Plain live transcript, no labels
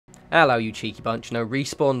Hello you cheeky bunch, no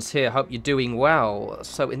respawns here, hope you're doing well.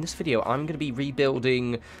 So in this video I'm going to be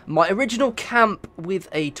rebuilding my original camp with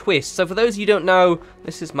a twist. So for those of you who don't know,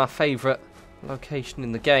 this is my favourite location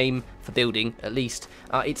in the game, for building at least.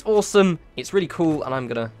 It's awesome, it's really cool, and I'm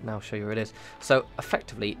going to now show you where it is. So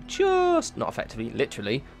effectively,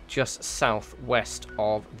 literally, just southwest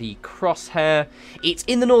of the crosshair. It's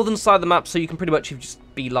in the northern side of the map, so you can pretty much just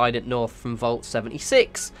beeline it north from Vault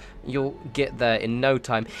 76. You'll get there in no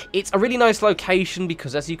time. It's a really nice location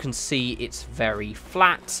because, as you can see, it's very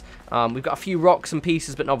flat. We've got a few rocks and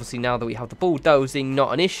pieces, but obviously now that we have the bulldozing,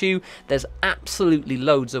 not an issue. There's absolutely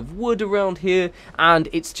loads of wood around here, and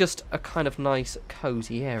it's just a kind of nice,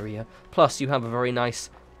 cozy area. Plus, you have a very nice,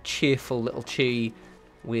 cheerful little tree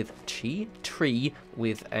with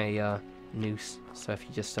a noose. So if you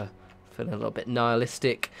just feeling a little bit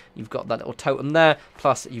nihilistic, you've got that little totem there.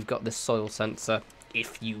 Plus, you've got this soil sensor,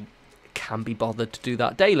 if you can be bothered to do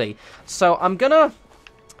that daily. So I'm gonna...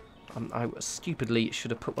 I stupidly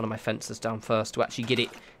should have put one of my fences down first to actually get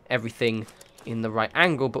everything in the right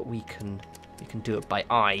angle, but we can do it by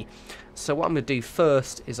eye. So what I'm going to do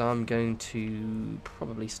first is I'm going to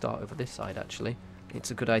probably start over this side, actually.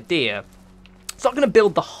 It's a good idea. It's not going to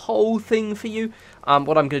build the whole thing for you.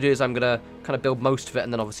 What I'm going to do is I'm going to kind of build most of it,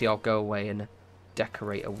 and then obviously I'll go away and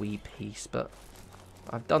decorate a wee piece. But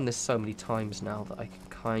I've done this so many times now that I can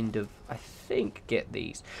kind of, I think, get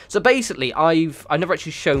these. So basically, I've never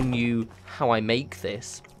actually shown you how I make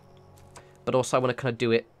this, but also I want to kind of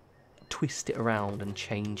do it, twist it around and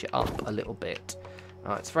change it up a little bit.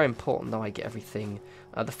 It's very important though I get everything.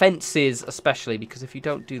 The fences especially, because if you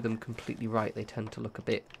don't do them completely right, they tend to look a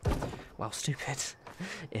bit, well, stupid,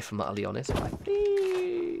 if I'm utterly honest. But I think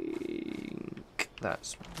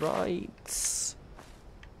that's right.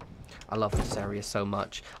 I love this area so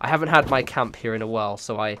much. I haven't had my camp here in a while,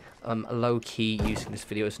 so I am low-key using this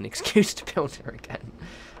video as an excuse to build here again.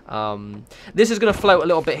 This is going to float a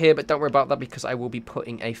little bit here, but don't worry about that because I will be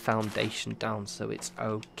putting a foundation down, so it's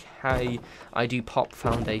okay. I do pop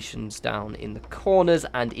foundations down in the corners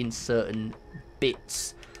and in certain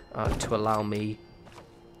bits to allow me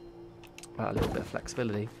a little bit of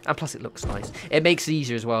flexibility, and plus it looks nice. It makes it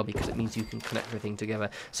easier as well because it means you can connect everything together.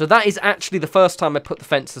 So that is actually the first time I put the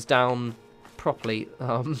fences down properly.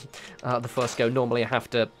 The first go. Normally I have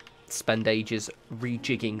to spend ages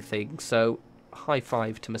rejigging things. So high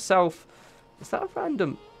five to myself. Is that a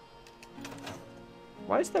random?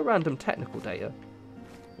 Why is there random technical data?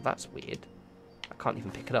 Well, that's weird. I can't even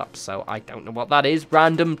pick it up, so I don't know what that is.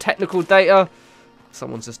 Random technical data.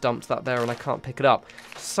 Someone's just dumped that there and I can't pick it up.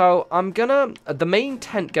 So I'm gonna... the main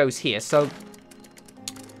tent goes here. So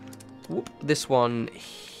this one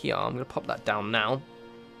here, I'm gonna pop that down now.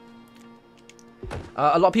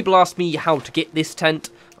 A lot of people ask me how to get this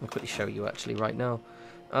tent. I'll quickly show you actually right now.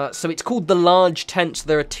 So it's called the large tent. So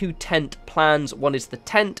there are two tent plans. One is the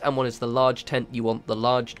tent and one is the large tent. You want the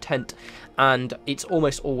large tent. And it's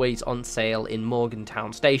almost always on sale in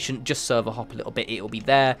Morgantown Station. Just server hop a little bit, it'll be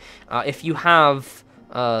there. If you have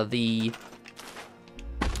the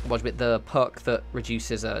perk that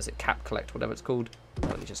reduces, is it cap collect, whatever it's called?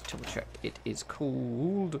 Let me just double check. It is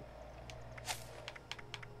called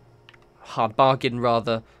Hard Bargain,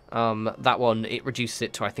 rather. That one, it reduces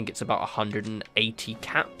it to, I think it's about 180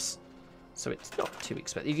 caps. So it's not too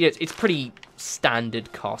expensive. It's pretty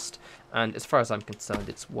standard cost. And as far as I'm concerned,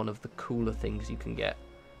 it's one of the cooler things you can get.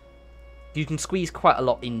 You can squeeze quite a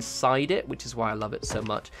lot inside it, which is why I love it so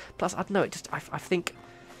much. Plus, I don't know, I think,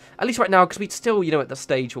 at least right now, because we're still, at the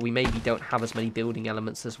stage where we maybe don't have as many building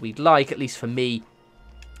elements as we'd like, at least for me,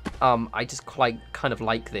 I just kind of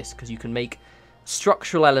like this, because you can make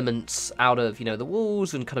structural elements out of, the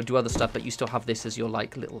walls and kind of do other stuff, but you still have this as your,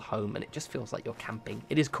 little home, and it just feels like you're camping.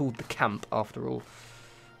 It is called the camp, after all.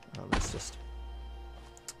 Let's just...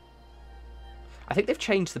 I think they've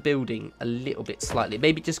changed the building a little bit slightly.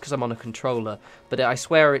 Maybe just because I'm on a controller. But I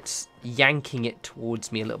swear it's yanking it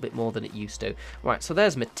towards me a little bit more than it used to. Right, so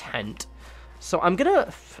there's my tent. So I'm going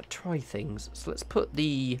to try things. So let's put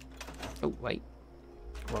the... Oh, wait.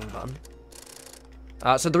 Wrong button.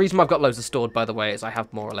 So the reason I've got loads of stored, by the way, is I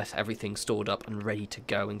have more or less everything stored up and ready to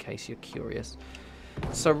go, in case you're curious.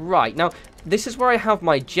 So, right, now, this is where I have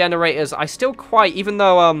my generators. I still even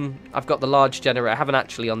though I've got the large generator, I haven't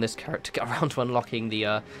actually on this character got around to unlocking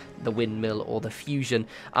the windmill or the fusion.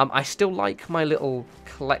 I still like my little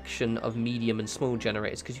collection of medium and small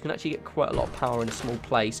generators, because you can actually get quite a lot of power in a small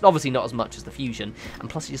place. Obviously not as much as the fusion, and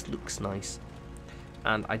plus it just looks nice.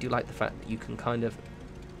 And I do like the fact that you can kind of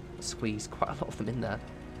squeeze quite a lot of them in there.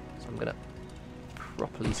 So I'm going to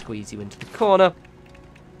properly squeeze you into the corner.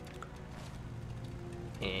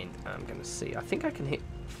 And I'm going to see. I think I can hit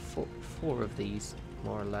four of these,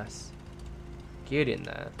 more or less. Get in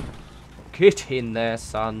there. Get in there,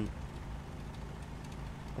 son.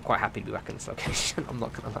 I'm quite happy to be back in this location, I'm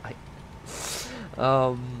not gonna lie.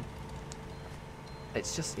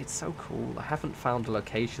 It's so cool. I haven't found a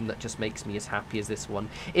location that just makes me as happy as this one.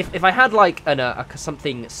 If I had like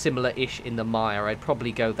something similar-ish in the mire, I'd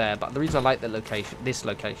probably go there. But the reason I like this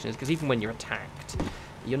location is because even when you're attacked,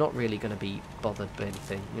 you're not really going to be bothered by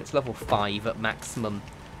anything. It's level 5 at maximum,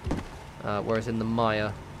 whereas in the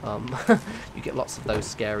mire, you get lots of those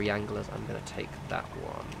scary anglers. I'm going to take that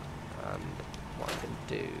one, and what I can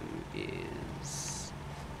do is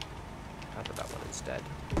have that one instead.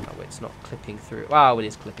 Oh, it's not clipping through. Wow, it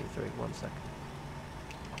is clipping through. 1 second.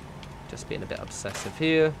 Just being a bit obsessive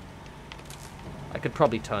here. I could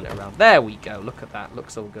probably turn it around. There we go. Look at that.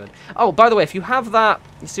 Looks all good. Oh, by the way, if you have that,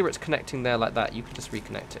 you see where it's connecting there like that, you can just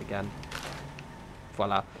reconnect it again.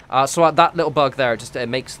 Voila. So that little bug there, it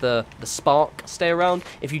makes the spark stay around.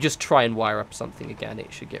 If you just try and wire up something again,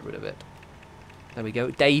 it should get rid of it. There we go.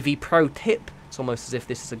 Davey pro tip. It's almost as if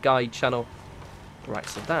this is a guide channel. Right,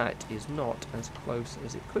 so that is not as close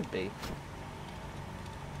as it could be.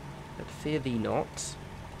 But fear thee not.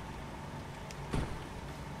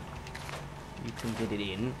 You can get it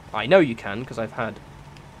in. I know you can, because I've had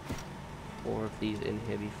 4 of these in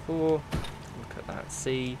here before. Look at that,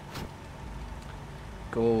 see?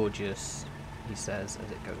 Gorgeous, he says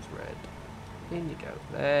as it goes red. In you go.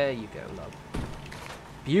 There you go, love.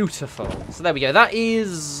 Beautiful. So there we go. That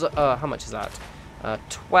is, how much is that?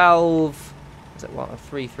 12... Is it what?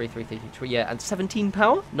 3, yeah, and 17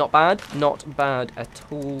 power? Not bad. Not bad at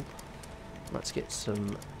all. Let's get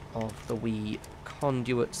some of the wee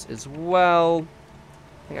conduits as well.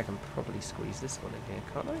 I think I can probably squeeze this one in here,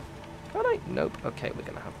 can't I? Can't I? Nope. Okay, we're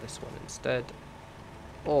going to have this one instead.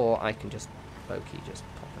 Or I can just low-key just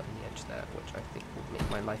pop it on the edge there, which I think will make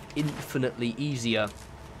my life infinitely easier.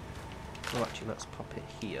 Well, actually, let's pop it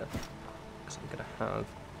here, because I'm going to have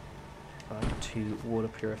 2 water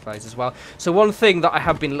purifiers as well. So one thing that I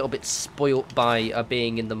have been a little bit spoilt by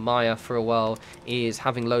being in the mire for a while is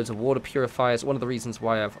having loads of water purifiers. One of the reasons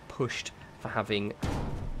why I've pushed for having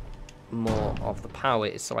more of the power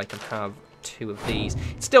is so I can have 2 of these.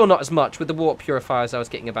 It's still not as much. With the water purifiers, I was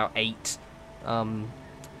getting about 8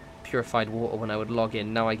 purified water when I would log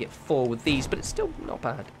in. Now I get 4 with these, but it's still not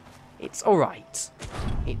bad. It's alright.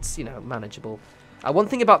 It's, you know, manageable. One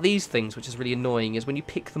thing about these things, which is really annoying, is when you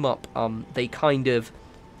pick them up, they kind of,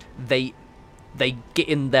 they get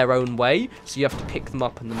in their own way, so you have to pick them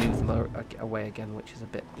up and then move them away again, which is a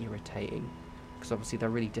bit irritating, because obviously they're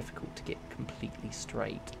really difficult to get completely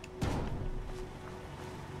straight.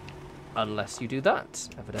 Unless you do that.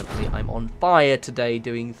 Evidently, I'm on fire today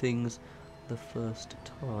doing things the first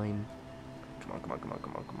time. Come on, come on, come on,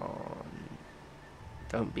 come on, come on.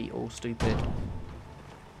 Don't be all stupid.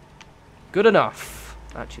 Good enough.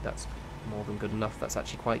 Actually, that's more than good enough. That's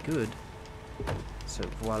actually quite good. So,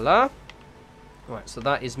 voila. Right, so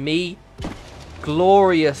that is me.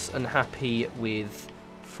 Glorious and happy with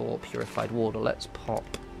 4 purified water. Let's pop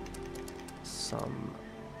some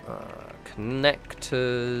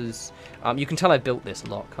connectors. You can tell I built this a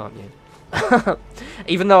lot, can't you?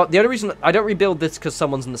 Even though the only reason I don't rebuild this because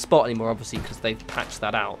someone's in the spot anymore, obviously, because they've patched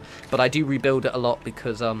that out. But I do rebuild it a lot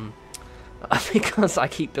because because I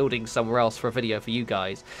keep building somewhere else for a video for you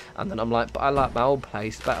guys, and then I'm like, but I like my old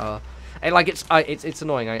place better. And like it's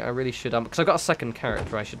annoying. I really should because I've got a second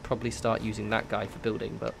character. I should probably start using that guy for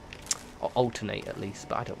building, but or alternate at least.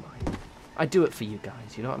 But I don't mind. I do it for you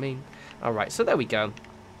guys. You know what I mean? All right. So there we go.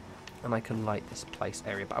 And I can light this place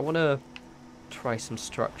area, but I want to try some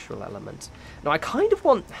structural elements. Now I kind of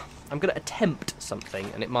want. I'm going to attempt something,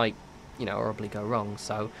 and it might, you know, horribly go wrong.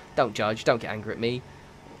 So don't judge. Don't get angry at me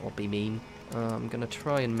or be mean. I'm going to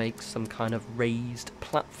try and make some kind of raised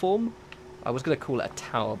platform. I was going to call it a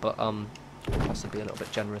tower, but possibly a little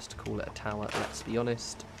bit generous to call it a tower, let's be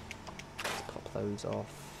honest. Let's pop those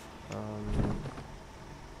off.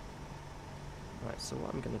 Right, so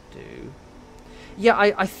what I'm going to do... Yeah,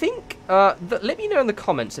 I think... let me know in the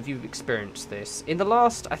comments if you've experienced this. In the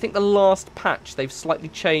last... I think the last patch, they've slightly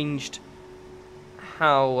changed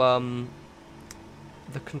how...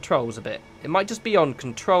 the controls a bit. It might just be on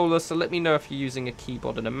controller, so let me know if you're using a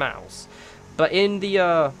keyboard and a mouse. But in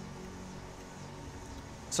the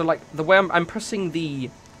so like the way I'm pressing the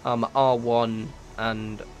R1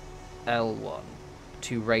 and L1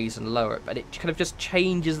 to raise and lower it, but it kind of just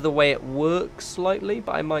changes the way it works slightly.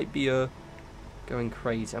 But I might be going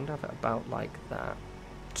crazy. I'm gonna have it about like that.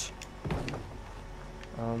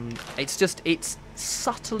 It's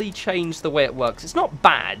subtly changed the way it works. It's not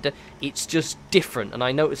bad, it's just different, and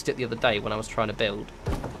I noticed it the other day when I was trying to build.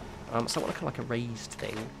 So I want kind of like a raised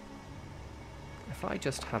thing. If I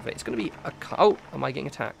just have it, it's going to be a... Oh, am I getting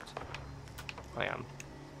attacked? I am.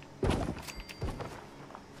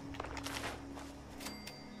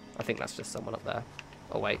 I think that's just someone up there.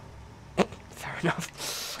 Oh, wait. Fair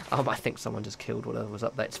enough. I think someone just killed whatever was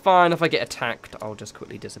up there. It's fine. If I get attacked, I'll just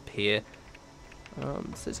quickly disappear.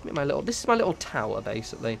 So it's gonna be my little... This is my little tower,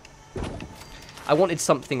 basically. I wanted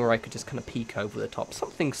something where I could just kind of peek over the top.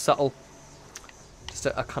 Something subtle. Just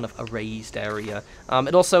a kind of a raised area.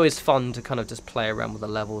 It also is fun to kind of just play around with the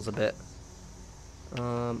levels a bit.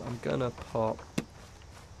 I'm gonna pop...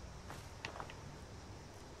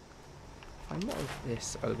 If I move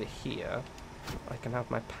this over here, I can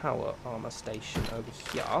have my power armor station over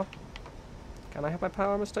here. Can I have my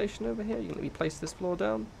power armor station over here? You're gonna let me place this floor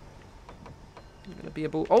down? I'm gonna be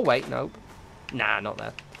able... Oh wait, nope. Nah, not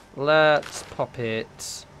there. Let's pop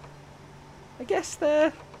it... I guess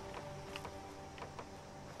there.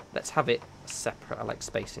 Let's have it separate. I like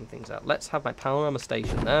spacing things out. Let's have my power armor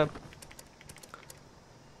station there.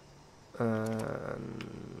 And...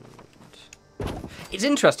 It's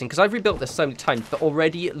interesting because I've rebuilt this so many times, but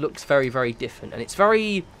already it looks very, very different. And it's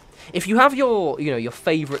very... If you have your, you know, your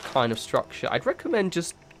favourite kind of structure, I'd recommend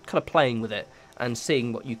just kind of playing with it and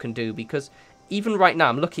seeing what you can do, because even right now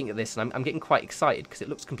I'm looking at this and I'm getting quite excited because it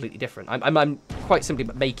looks completely different. I'm quite simply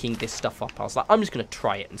making this stuff up. I was like, I'm just going to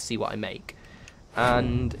try it and see what I make.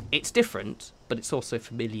 And it's different, but it's also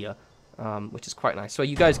familiar, which is quite nice. So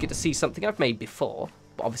you guys get to see something I've made before,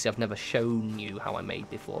 but obviously I've never shown you how I made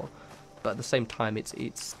before. But at the same time,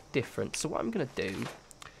 it's different. So what I'm going to do is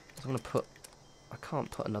I'm going to put... I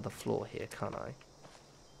can't put another floor here, can I?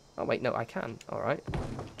 Oh, wait, no, I can. All right.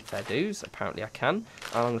 Fair dues. Apparently I can. And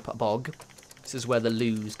I'm going to put a bog. This is where the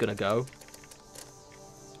loo's going to go.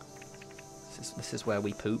 This is where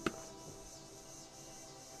we poop.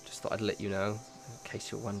 Just thought I'd let you know, in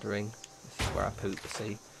case you're wondering. This is where I poop,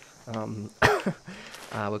 see. We're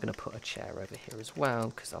going to put a chair over here as well,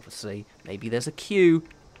 because obviously maybe there's a queue.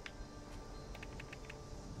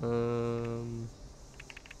 I've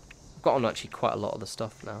got on actually quite a lot of the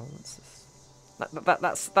stuff now.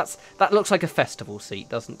 That looks like a festival seat,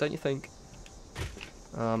 don't you think?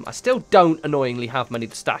 I still don't annoyingly have many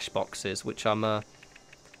of the stash boxes, which I'm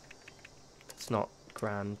it's not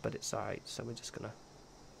grand, but it's alright. So we're just gonna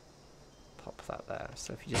pop that there.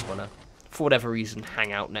 So if you just wanna, for whatever reason,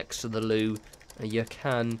 hang out next to the loo, you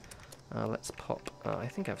can. Let's pop. I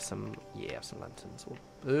think I have some. Yeah, I have some lanterns.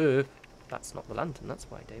 That's not the lantern. That's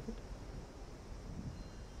why, David.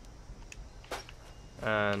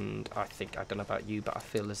 And I think, I don't know about you, but I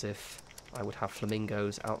feel as if I would have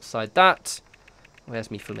flamingos outside that. Where's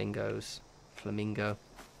me flamingos? Flamingo.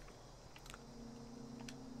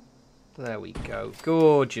 There we go.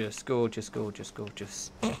 Gorgeous, gorgeous, gorgeous,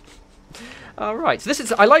 gorgeous. Alright, so this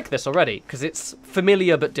is, I like this already, because it's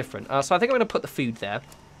familiar but different. So I think I'm going to put the food there.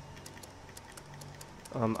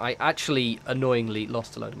 I actually annoyingly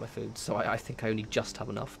lost a load of my food, so I think I only just have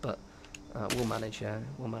enough, but we'll manage, yeah,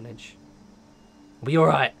 we'll manage. We'll be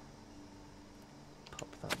alright.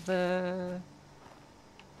 Pop that there.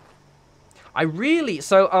 I really...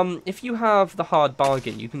 So, if you have the hard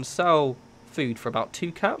bargain, you can sell food for about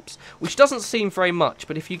 2 caps, which doesn't seem very much,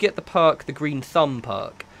 but if you get the perk, the green thumb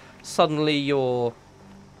perk, suddenly you're,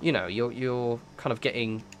 you know, you're kind of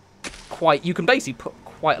getting quite... You can basically put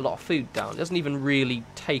quite a lot of food down. It doesn't even really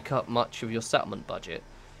take up much of your settlement budget.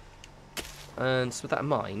 And so with that in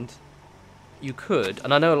mind... You could,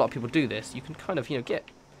 and I know a lot of people do this, you can kind of, you know, get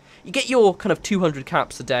your kind of 200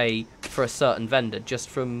 caps a day for a certain vendor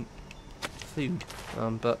just from food.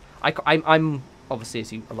 But I'm obviously,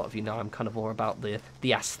 as a lot of you know, I'm kind of more about the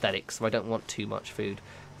aesthetics, so I don't want too much food.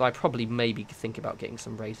 But I probably maybe think about getting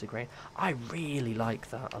some razor grain. I really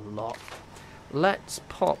like that a lot. Let's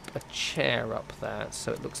pop a chair up there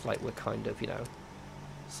so it looks like we're kind of, you know,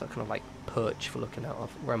 so kind of like perch for looking out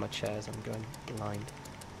of. Where are my chairs? I'm going blind.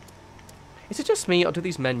 Is it just me, or do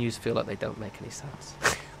these menus feel like they don't make any sense?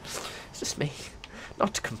 It's just me.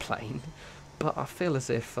 Not to complain, but I feel as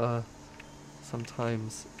if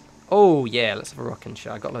sometimes... Oh, yeah, let's have a rocking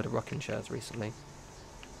chair. I got a load of rocking chairs recently.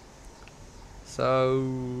 So,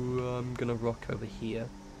 I'm going to rock over here.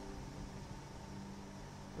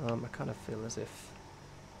 I kind of feel as if...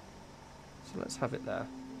 So let's have it there.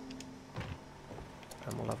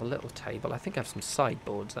 And we'll have a little table. I think I have some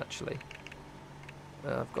sideboards, actually.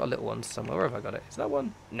 I've got a little one somewhere. Where have I got it? Is that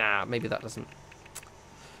one? Nah, maybe that doesn't.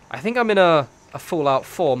 I think I'm in a Fallout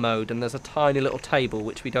 4 mode, and there's a tiny little table,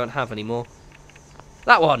 which we don't have anymore.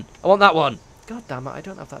 That one! I want that one! God damn it, I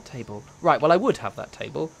don't have that table. Right, well, I would have that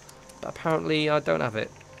table, but apparently I don't have it.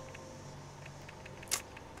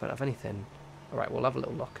 Don't have anything. Alright, we'll have a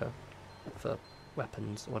little locker for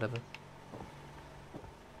weapons or whatever.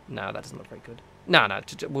 No, that doesn't look very good. No,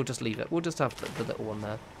 we'll just leave it. We'll just have the little one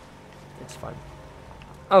there. It's fine.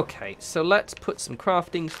 Okay, so let's put some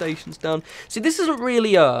crafting stations down. See, this isn't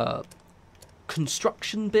really a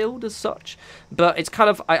construction build as such, but it's kind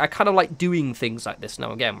of, I kind of like doing things like this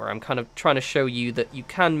now again, where I'm kind of trying to show you that you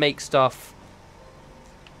can make stuff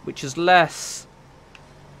which is less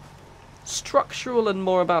structural and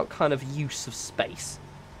more about kind of use of space.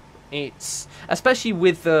 It's, especially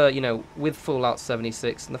with with Fallout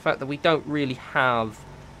 76 and the fact that we don't really have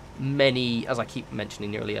many, as I keep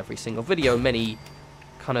mentioning nearly every single video, many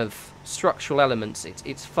kind of structural elements.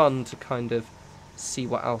 It's fun to kind of see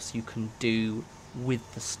what else you can do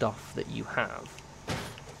with the stuff that you have.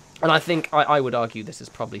 And I think I would argue this is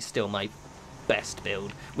probably still my best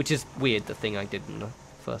build, which is weird, the thing I did in the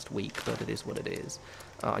first week, but it is what it is.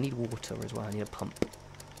 I need water as well. I need a pump.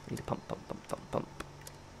 I need a pump.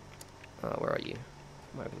 Where are you?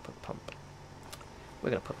 Where are we going to put the pump?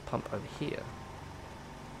 We're going to put the pump over here.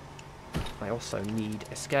 I also need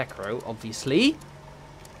a scarecrow, obviously.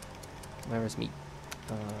 Where is me?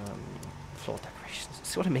 Floor decorations.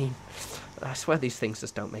 See what I mean? I swear these things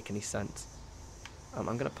just don't make any sense. I'm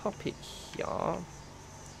going to pop it here. I'm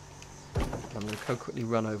going to quickly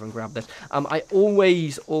run over and grab this. I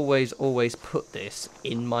always put this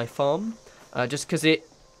in my farm, just because it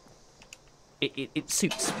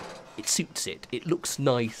suits it. It looks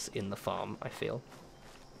nice in the farm, I feel.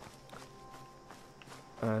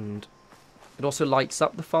 And it also lights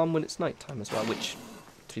up the farm when it's nighttime as well, which,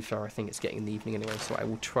 to be fair, I think it's getting in the evening anyway, so I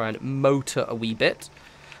will try and motor a wee bit.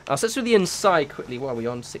 So let's do the inside quickly. What are we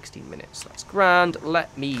on? 16 minutes. That's grand.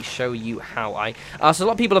 Let me show you how I... so a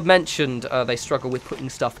lot of people have mentioned they struggle with putting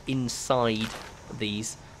stuff inside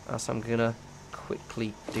these. So I'm going to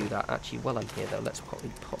quickly do that. Actually, while I'm here, though, let's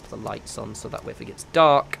probably pop the lights on so that way if it gets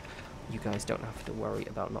dark, you guys don't have to worry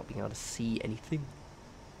about not being able to see anything.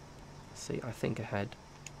 See, I think ahead.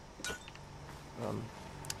 And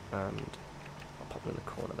I'll pop them in the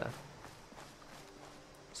corner there.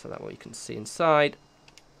 So that way you can see inside.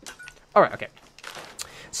 Alright, okay.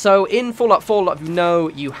 So in Fallout 4, a lot of you know,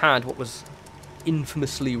 you had what was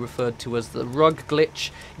infamously referred to as the rug glitch.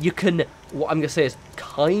 You can, what I'm going to say is,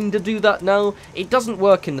 kind of do that now. It doesn't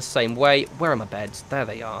work in the same way. Where are my beds? There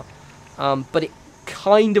they are. But it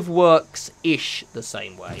kind of works-ish the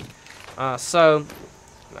same way. So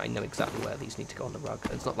I know exactly where these need to go on the rug.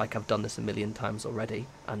 It's not like I've done this a million times already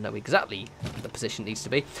and know exactly the position it needs to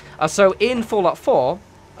be. So in Fallout 4...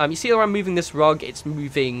 you see where I'm moving this rug? It's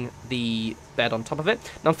moving the bed on top of it.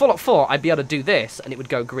 Now, in Fallout 4, I'd be able to do this, and it would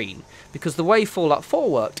go green. Because the way Fallout 4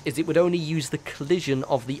 worked is it would only use the collision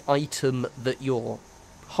of the item that you're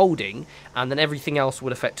holding, and then everything else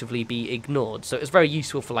would effectively be ignored. So it's very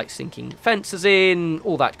useful for, like, sinking fences in,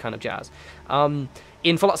 all that kind of jazz.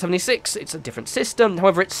 In Fallout 76, it's a different system.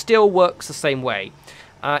 However, it still works the same way.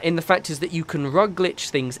 In the fact is that you can rug glitch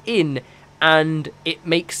things in, and it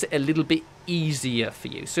makes it a little bit easier for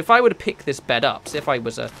you. So if I were to pick this bed up, so if I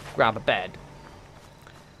was to grab a bed,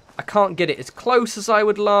 I can't get it as close as I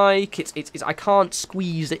would like. I can't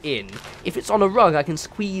squeeze it in. If it's on a rug, I can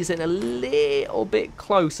squeeze it a little bit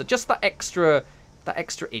closer, just that extra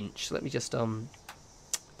inch. So let me just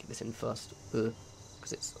get this in first,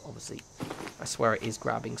 because it's obviously, I swear it is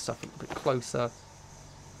grabbing stuff a little bit closer,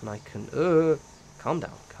 and I can calm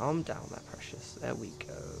down, there, precious. There we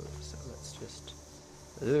go. So let's just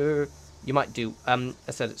you might do, I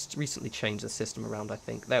said it's recently changed the system around, I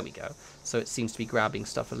think. There we go. So it seems to be grabbing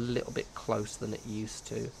stuff a little bit closer than it used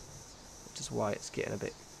to, which is why it's getting a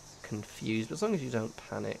bit confused. But as long as you don't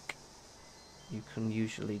panic, you can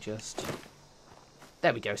usually just...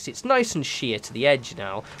 There we go. See, it's nice and sheer to the edge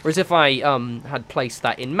now. Whereas if I had placed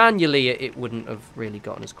that in manually, it wouldn't have really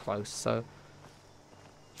gotten as close. So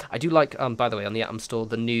I do like, by the way, on the Atom Store,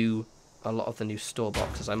 a lot of the new store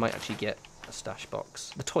boxes. I might actually get a stash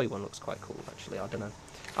box. The toy one looks quite cool, actually. I don't know.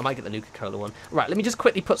 I might get the Nuka-Cola one. Right, let me just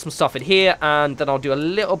quickly put some stuff in here, and then I'll do a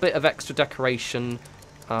little bit of extra decoration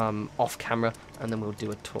off camera, and then we'll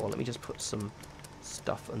do a tour. Let me just put some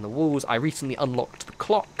stuff on the walls. I recently unlocked the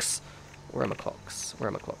clocks. Where are my clocks? Where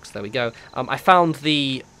are my clocks? There we go. I found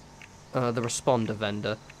the responder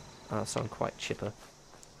vendor, so I'm quite chipper.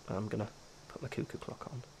 I'm going to put my cuckoo clock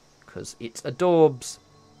on, because it's adorbs.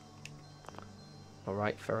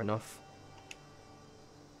 Alright, fair enough.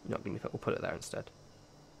 Not gonna be, we'll put it there instead.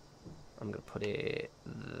 I'm gonna put it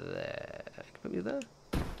there. Can you put me there?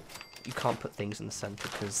 You can't put things in the center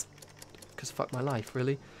because fuck my life,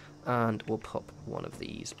 really. And we'll pop one of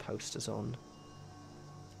these posters on.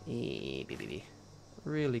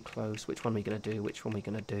 Really close. Which one are we gonna do? Which one are we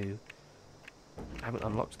gonna do? I haven't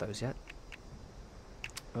unlocked those yet.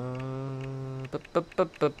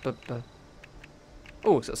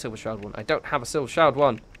 Oh, it's a silver shroud one. I don't have a silver shroud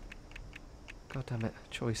one. God damn it!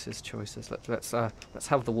 Choices, choices. Let's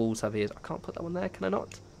have the walls have ears. I can't put that one there. Can I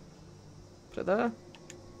not? Put it there.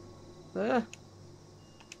 There.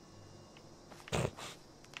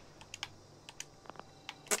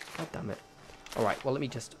 God damn it! All right. Well, let me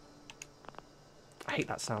just. I hate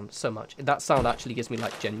that sound so much. That sound actually gives me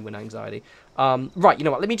like genuine anxiety. Right. You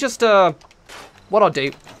know what? Let me just. What I'll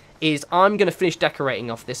do is I'm going to finish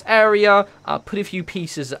decorating off this area, put a few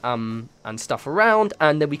pieces and stuff around,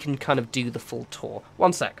 and then we can kind of do the full tour.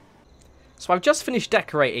 One sec. So I've just finished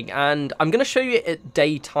decorating, and I'm going to show you it at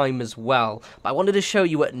daytime as well, but I wanted to show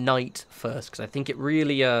you at night first, because I think it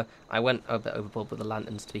really, I went a bit overboard with the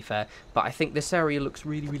lanterns, to be fair, but I think this area looks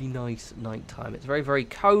really, really nice at nighttime. It's very, very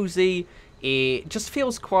cozy. It just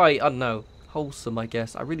feels quite, I don't know, wholesome, I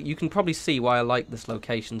guess. You can probably see why I like this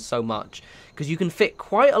location so much, because you can fit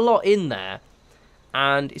quite a lot in there,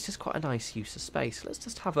 and it's just quite a nice use of space. Let's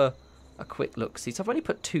just have a quick look. See, so I've only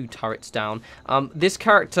put 2 turrets down. This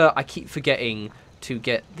character, I keep forgetting to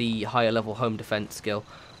get the higher level home defense skill,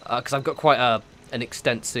 because I've got quite an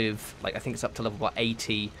extensive, like I think it's up to level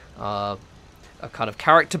 80, a kind of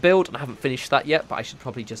character build, and I haven't finished that yet, but I should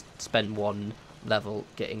probably just spend 1 level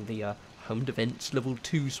getting the home defense level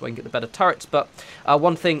 2 so I can get the better turrets. But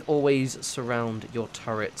one thing, always surround your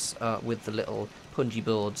turrets with the little punji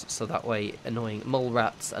boards, so that way annoying mole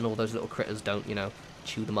rats and all those little critters don't, you know,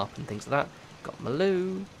 chew them up and things like that. Got my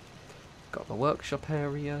loo, got my workshop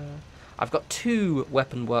area. I've got 2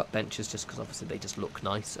 weapon workbenches just because obviously they just look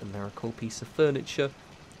nice and they're a cool piece of furniture.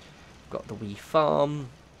 Got the wee farm.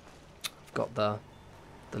 I've got the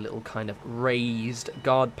little kind of raised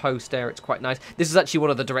guard post there. It's quite nice. This is actually one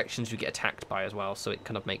of the directions you get attacked by as well, so it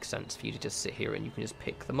kind of makes sense for you to just sit here and you can just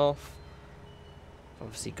pick them off.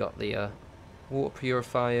 Obviously got the water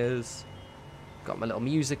purifiers. Got my little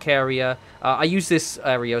music area. I use this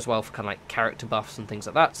area as well for kind of like character buffs and things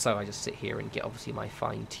like that, so I just sit here and get obviously my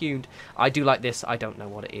fine-tuned. I do like this. I don't know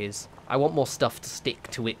what it is. I want more stuff to stick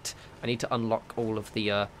to it. I need to unlock all of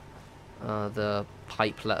the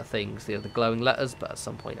pipe letter things, the glowing letters, but at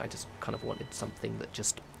some point I just kind of wanted something that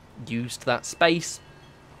just used that space.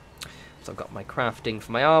 So I've got my crafting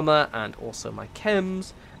for my armor and also my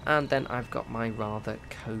chems, and then I've got my rather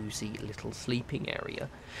cozy little sleeping area.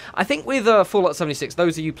 I think with Fallout 76,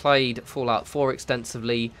 those of you played Fallout 4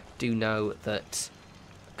 extensively do know that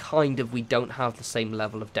kind of we don't have the same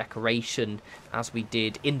level of decoration as we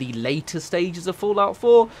did in the later stages of Fallout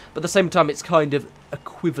 4, but at the same time it's kind of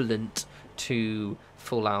equivalent to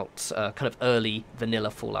Fallout, kind of early vanilla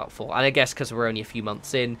Fallout 4. And I guess because we're only a few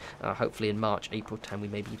months in, hopefully in March, April time, we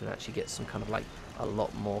maybe even actually get some kind of like a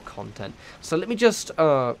lot more content. So let me just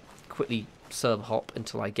quickly server hop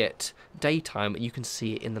until I get daytime, and you can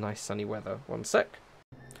see it in the nice sunny weather. One sec.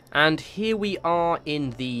 And here we are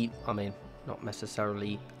in the, I mean, not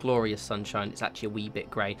necessarily glorious sunshine. It's actually a wee bit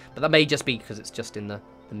grey, but that may just be because it's just in the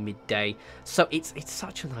midday. So it's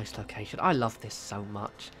such a nice location. I love this so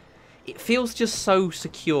much. It feels just so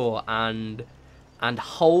secure and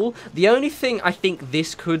whole. The only thing I think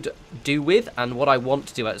this could do with, and what I want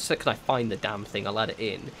to do, so can I find the damn thing, I'll add it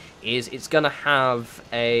in, is it's going to have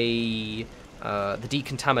the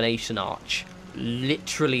decontamination arch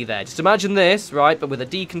literally there. Just imagine this, right, but with a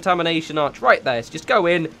decontamination arch right there. So just go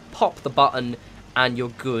in, pop the button, and you're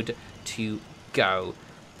good to go.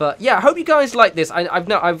 But yeah, I hope you guys like this.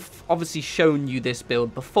 I've obviously shown you this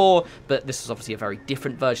build before, but this is obviously a very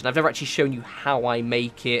different version. I've never actually shown you how I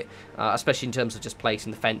make it, especially in terms of just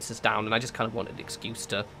placing the fences down, and I just kind of wanted an excuse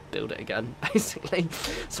to build it again, basically.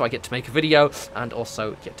 So I get to make a video, and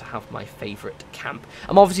also get to have my favourite camp.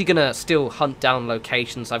 I'm obviously going to still hunt down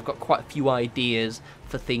locations. I've got quite a few ideas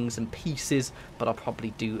for things and pieces, but I'll probably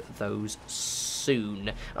do those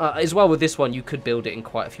soon. As well with this one, you could build it in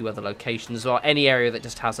quite a few other locations, or any area that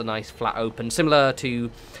just has a nice flat open, similar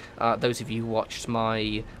to those of you who watched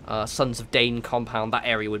my Sons of Dane compound. That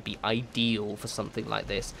area would be ideal for something like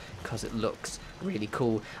this because it looks really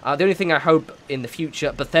cool. The only thing I hope in the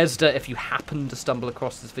future, Bethesda, if you happen to stumble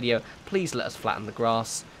across this video, please let us flatten the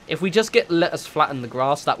grass. If we just let us flatten the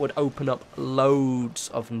grass, that would open up loads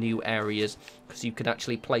of new areas, because you could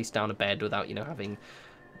actually place down a bed without, you know, having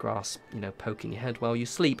grass, you know, poking your head while you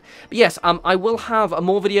sleep. But yes, I will have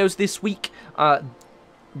more videos this week.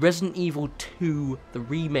 Resident Evil 2, the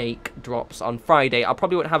remake, drops on Friday. I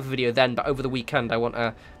probably won't have a video then, but over the weekend I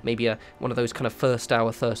want maybe one of those kind of first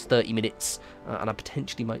 30 minutes, and I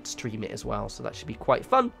potentially might stream it as well, so that should be quite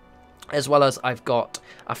fun. as well as I've got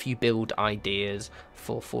a few build ideas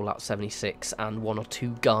for Fallout 76 and 1 or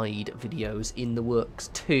 2 guide videos in the works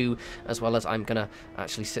too, as well as I'm gonna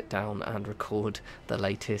actually sit down and record the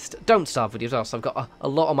latest Don't Starve videos as well. So I've got a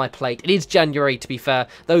lot on my plate. It is January, to be fair.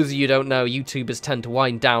 Those of you who don't know, YouTubers tend to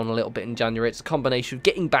wind down a little bit in January. It's a combination of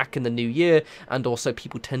getting back in the new year, and also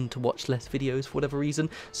people tend to watch less videos for whatever reason.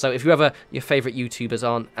 So if your favourite YouTubers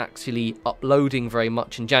aren't actually uploading very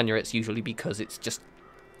much in January, it's usually because it's just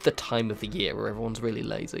the time of the year where everyone's really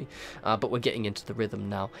lazy, but we're getting into the rhythm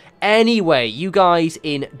now. Anyway, you guys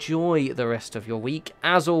enjoy the rest of your week.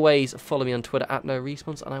 As always, follow me on Twitter at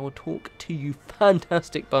norespawns, and I will talk to you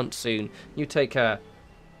fantastic bunch soon. You take care.